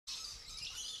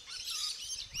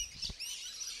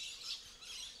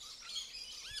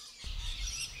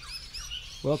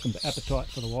Welcome to Appetite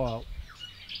for the Wild.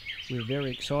 We're very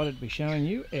excited to be showing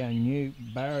you our new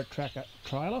Barra Tracker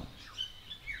trailer,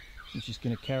 which is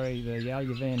going to carry the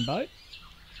Yayavan boat.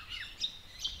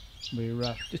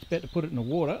 We're just about to put it in the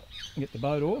water and get the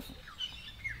boat off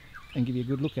and give you a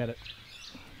good look at it.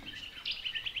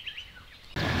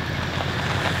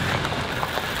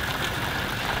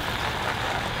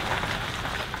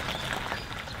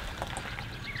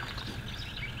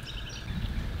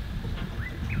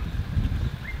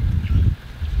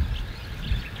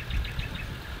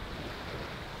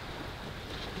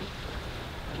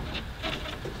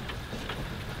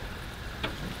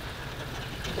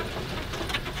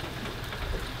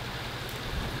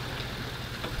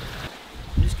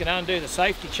 I'm just going to undo the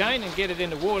safety chain and get it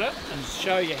into water and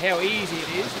show you how easy it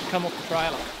is to come off the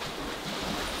trailer.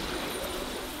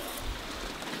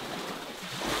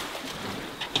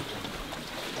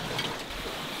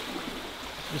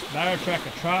 This Barra Tracker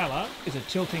trailer is a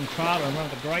tilting trailer, and one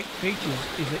of the great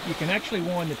features is that you can actually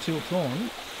wind the tilt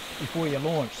on before you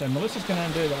launch. So Melissa's going to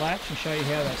undo the latch and show you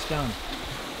how that's done.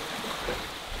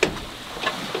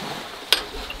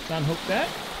 Unhook that,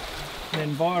 and then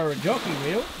via a jockey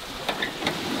wheel,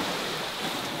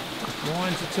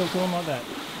 winds the tilt on like that.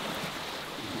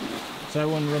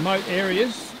 So on remote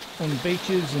areas, on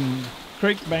beaches and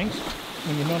creek banks,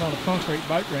 when you're not on a concrete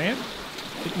boat ramp,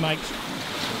 it makes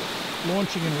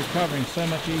launching and recovering so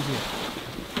much easier.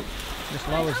 Just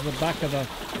lowers the back of the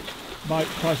boat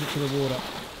closer to the water.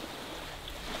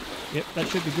 Yep, that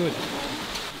should be good.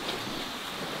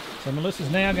 So Melissa's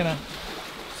now going to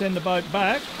send the boat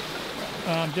back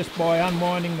just by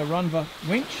unwinding the Runva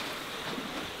winch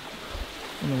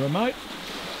on the remote.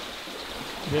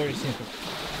 Very simple.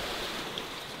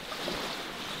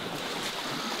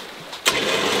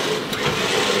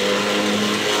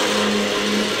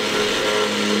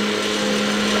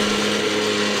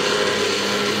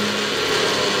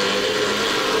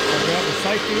 I'll grab the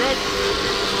safety rope.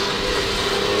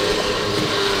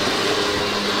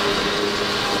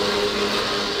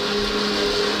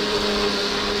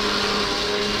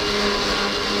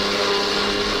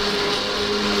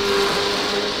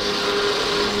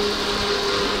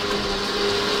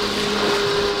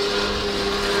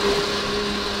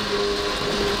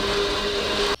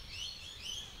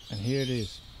 Here it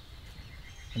is,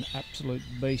 an absolute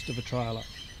beast of a trailer.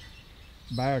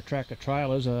 Barra Tracker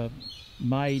trailers are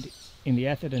made in the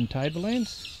Atherton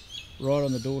Tablelands, right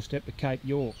on the doorstep of Cape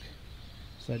York.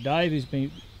 So Dave has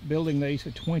been building these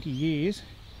for 20 years,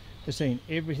 has seen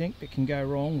everything that can go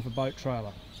wrong with a boat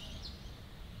trailer,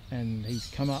 and he's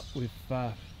come up with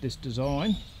this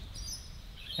design,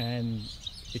 and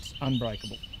it's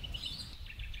unbreakable.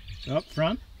 So up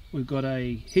front we've got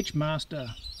a Hitchmaster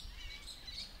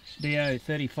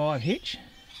DO35 hitch,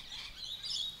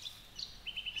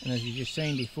 and as you've just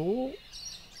seen before,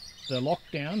 the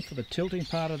lockdown for the tilting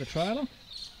part of the trailer,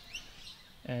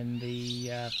 and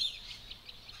the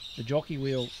jockey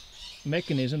wheel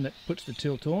mechanism that puts the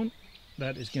tilt on.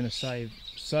 That is going to save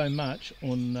so much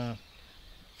on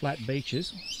flat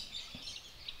beaches.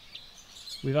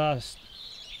 We've asked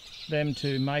them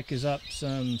to make us up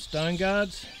some stone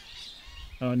guards.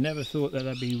 I never thought that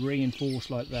they'd be reinforced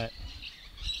like that.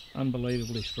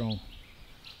 Unbelievably strong.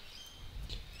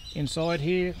 Inside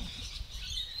here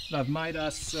they've made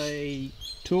us a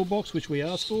toolbox, which we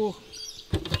asked for.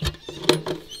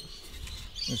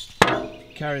 Just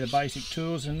carry the basic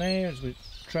tools in there as we're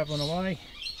travelling away.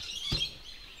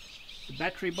 The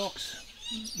battery box,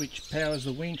 which powers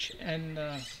the winch and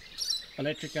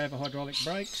electric over hydraulic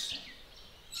brakes.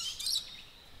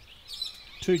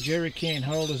 2 jerry can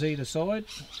holders either side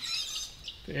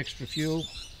for extra fuel.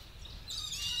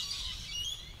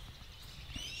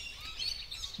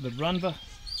 The Runva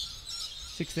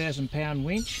 6,000 pound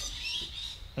winch,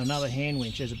 and another hand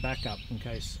winch as a backup in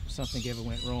case something ever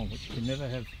went wrong, which you can never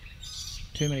have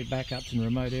too many backups in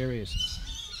remote areas.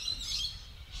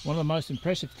 One of the most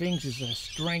impressive things is the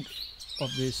strength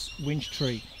of this winch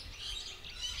tree.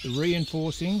 The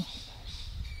reinforcing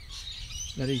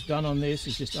that he's done on this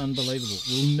is just unbelievable.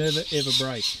 Will never ever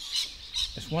break.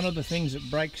 It's one of the things that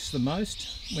breaks the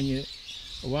most when you're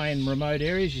away in remote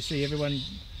areas. You see everyone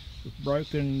with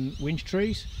broken winch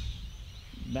trees.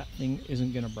 That thing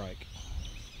isn't going to break.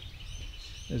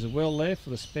 There's a well there for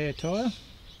the spare tyre.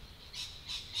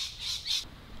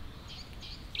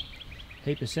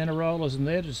 Heap of centre rollers in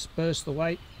there to disperse the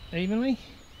weight evenly,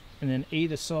 and then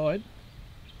either side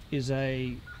is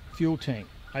a fuel tank,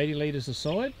 80 litres a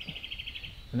side,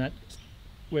 and that's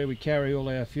where we carry all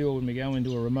our fuel when we go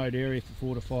into a remote area for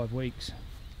 4 to 5 weeks.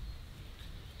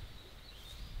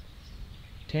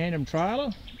 Tandem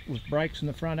trailer with brakes on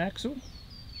the front axle,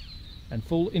 and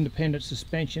full independent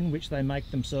suspension, which they make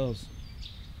themselves.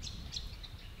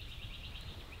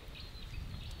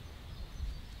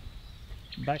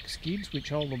 Back skids which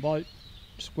hold the boat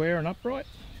square and upright,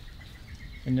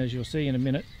 and as you'll see in a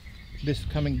minute, this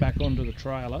coming back onto the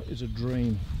trailer is a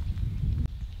dream.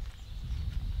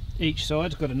 Each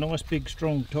side's got a nice big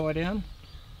strong tie down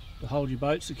to hold your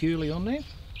boat securely on there.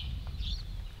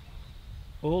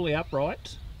 All the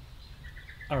uprights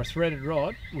are a threaded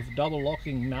rod with a double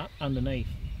locking nut underneath.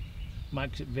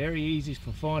 Makes it very easy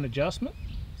for fine adjustment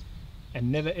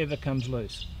and never ever comes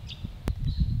loose.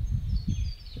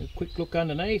 A quick look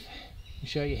underneath and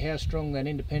show you how strong that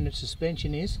independent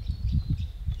suspension is.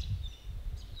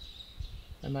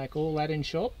 They make all that in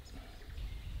shop.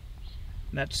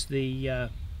 That's the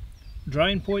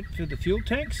drain point for the fuel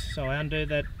tanks, so I undo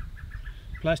that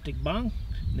plastic bung,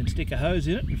 then stick a hose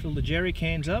in it and fill the jerry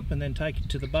cans up and then take it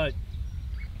to the boat.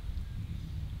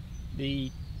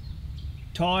 The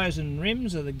tyres and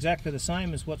rims are exactly the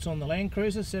same as what's on the Land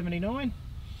Cruiser 79,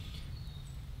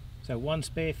 so one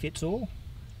spare fits all,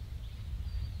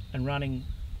 and running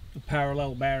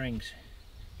parallel bearings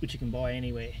which you can buy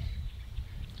anywhere.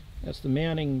 That's the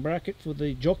mounting bracket for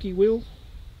the jockey wheel.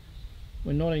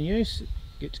 When not in use, it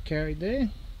gets carried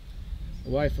there,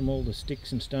 away from all the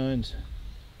sticks and stones.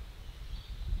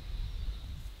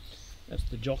 That's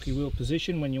the jockey wheel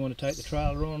position when you want to take the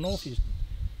trailer on and off. You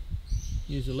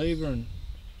use the lever and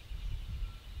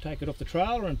take it off the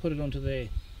trailer and put it onto there.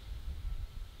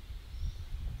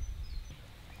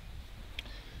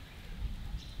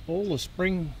 All the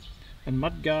spring and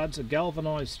mud guards are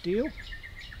galvanised steel,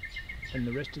 and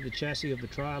the rest of the chassis of the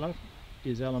trailer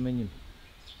is aluminium.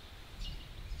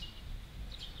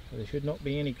 So there should not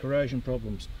be any corrosion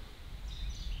problems.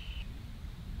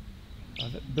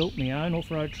 I've built my own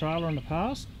off-road trailer in the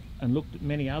past and looked at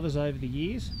many others over the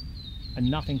years,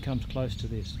 and nothing comes close to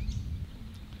this.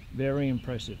 Very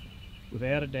impressive.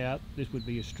 Without a doubt, this would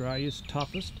be Australia's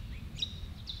toughest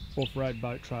off-road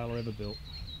boat trailer ever built.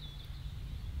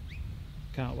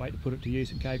 Can't wait to put it to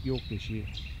use in Cape York this year.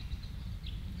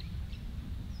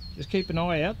 Just keep an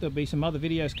eye out, there'll be some other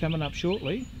videos coming up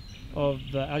shortly of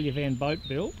the Aljavan boat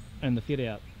build and the fit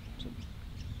out. So,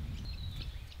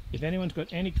 if anyone's got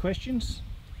any questions,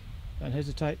 don't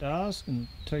hesitate to ask and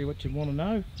tell you what you want to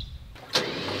know.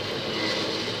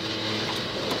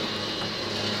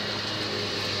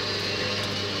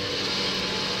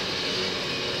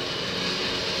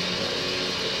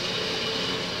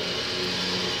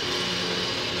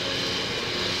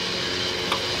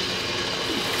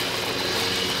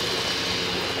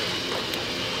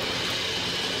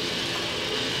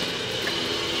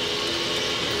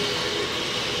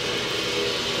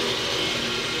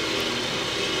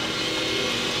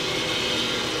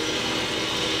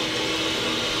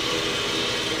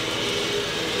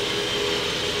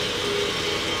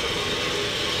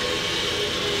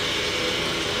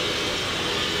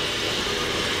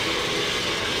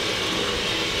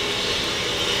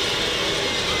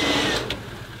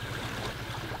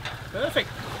 Perfect.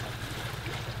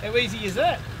 How easy is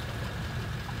that?